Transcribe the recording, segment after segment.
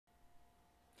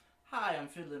Hi, I'm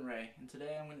Fiddlin' Ray, and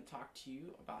today I'm going to talk to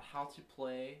you about how to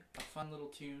play a fun little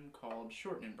tune called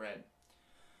Shortnin Bread.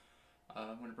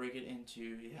 I'm going to break it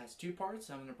into, it has two parts.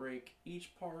 I'm going to break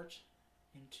each part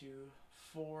into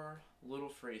 4 little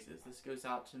phrases. This goes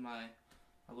out to my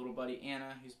little buddy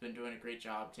Anna, who's been doing a great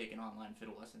job taking online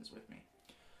fiddle lessons with me.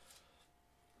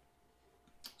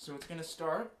 So it's going to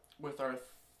start with our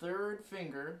 3rd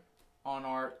finger on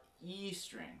our E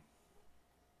string.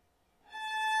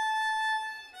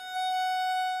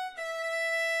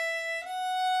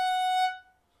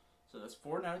 So that's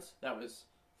 4 notes. That was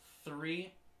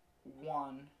 3,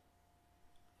 1,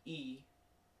 E,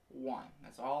 1.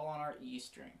 That's all on our E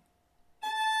string.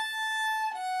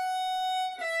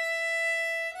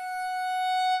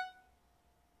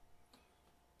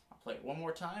 I'll play it one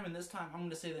more time, and this time I'm going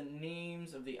to say the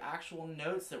names of the actual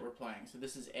notes that we're playing. So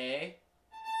this is A,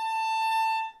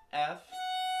 F,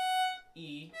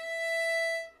 E,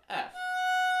 F.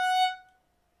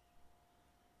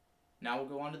 Now we'll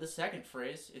go on to the 2nd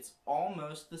phrase. It's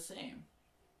almost the same.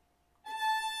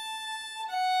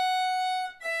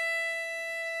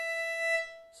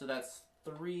 So that's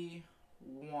 3,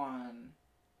 1,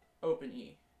 open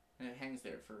E. And it hangs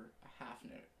there for a half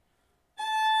note.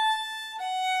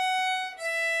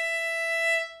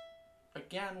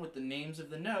 Again, with the names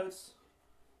of the notes,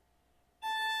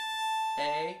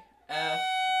 A, F,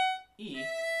 E.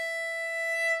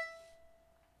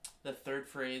 The 3rd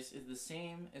phrase is the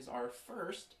same as our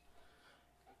first.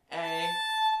 A,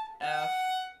 F,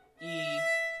 E,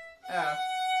 F,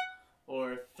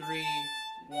 or 3,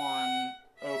 1,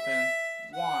 open,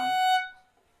 1.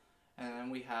 And then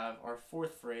we have our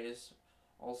 4th phrase,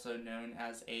 also known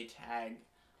as a tag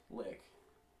lick.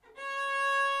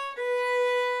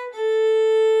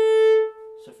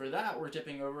 So for that, we're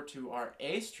dipping over to our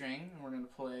A string, and we're going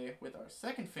to play with our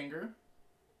 2nd finger,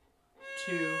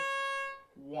 2,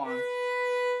 1,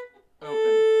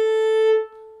 open.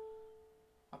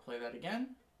 I'll play that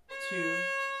again. 2,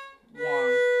 1,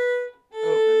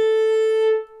 open.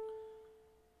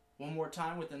 One more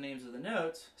time with the names of the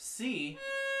notes. C,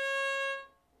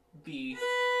 B,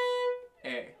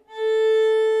 A.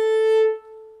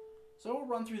 So we'll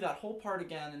run through that whole part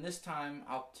again, and this time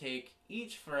I'll take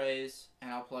each phrase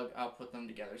and I'll put them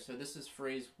together. So this is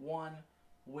phrase 1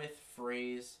 with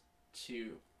phrase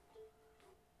 2.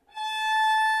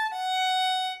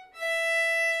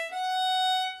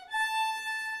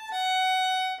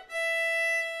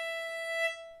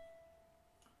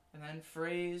 And then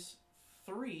phrase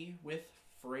 3 with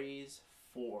phrase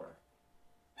 4.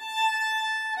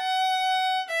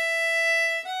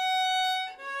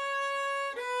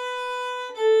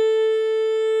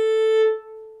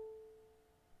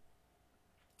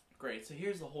 Great, so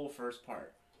here's the whole first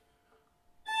part.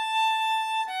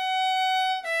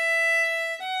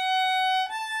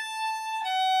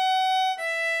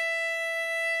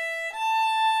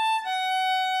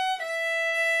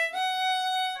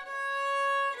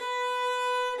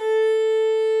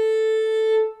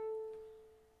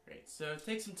 So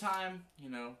take some time,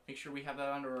 make sure we have that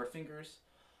under our fingers.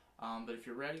 But if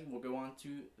you're ready, we'll go on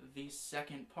to the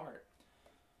 2nd part.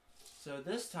 So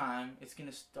this time, it's going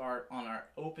to start on our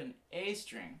open A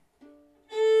string.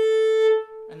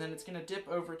 And then it's going to dip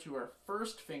over to our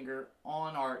 1st finger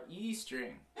on our E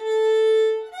string.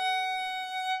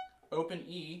 Open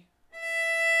E,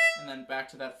 and then back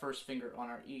to that 1st finger on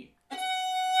our E.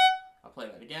 I'll play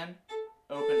that again.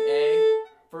 Open A,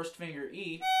 1st finger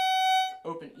E,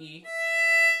 open E,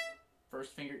 1st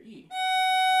finger E.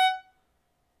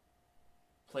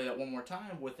 Play that one more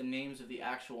time with the names of the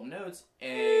actual notes.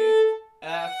 A,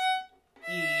 F,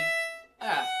 E,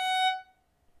 F.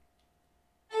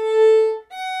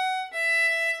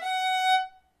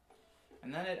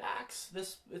 And then it acts,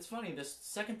 it's funny, this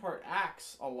 2nd part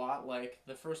acts a lot like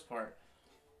the 1st part.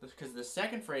 Because the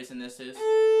 2nd phrase in this is,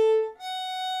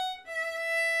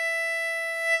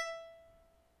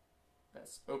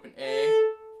 that's open A,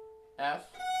 F,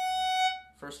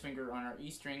 1st finger on our E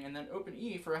string, and then open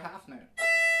E for a half note.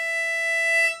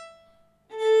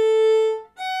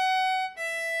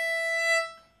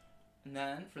 And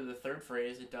then for the 3rd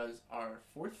phrase, it does our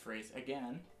 4th phrase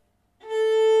again.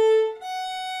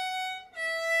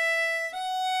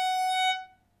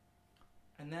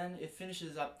 And then it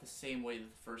finishes up the same way that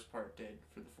the 1st part did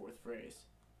for the 4th phrase.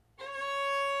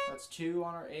 That's 2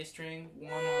 on our A string,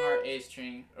 1 on our A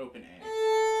string, open A.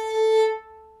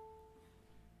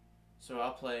 So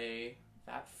I'll play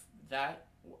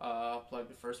I'll plug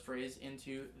the 1st phrase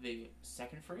into the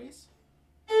 2nd phrase.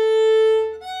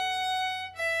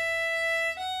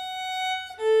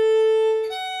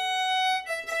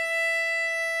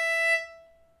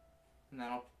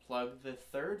 plug the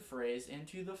third phrase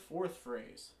into the fourth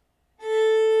phrase.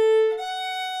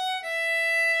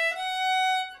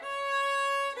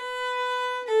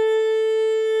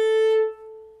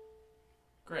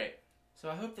 Great. So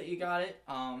I hope that you got it.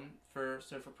 For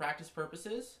practice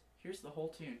purposes, here's the whole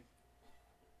tune.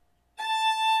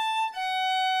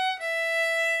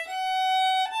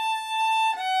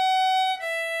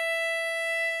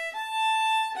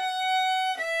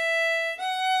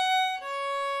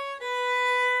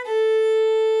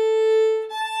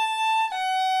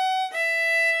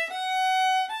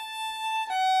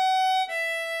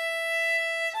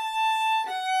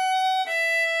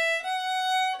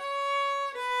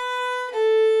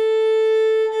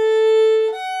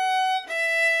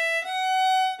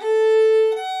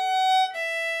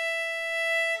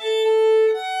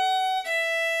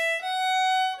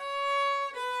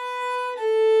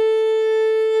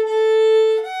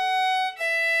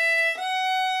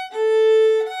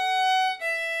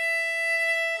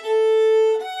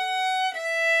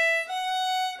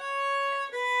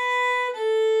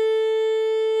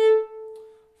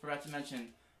 Forgot to mention,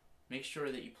 make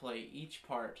sure that you play each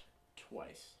part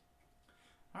twice.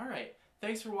 Alright,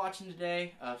 thanks for watching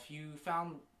today. If you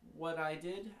found what I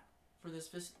did for this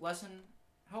lesson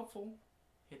helpful,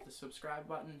 hit the subscribe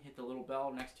button, hit the little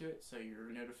bell next to it so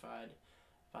you're notified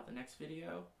about the next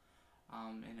video.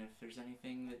 And if there's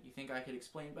anything that you think I could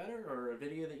explain better or a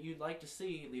video that you'd like to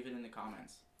see, leave it in the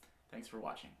comments. Thanks for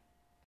watching.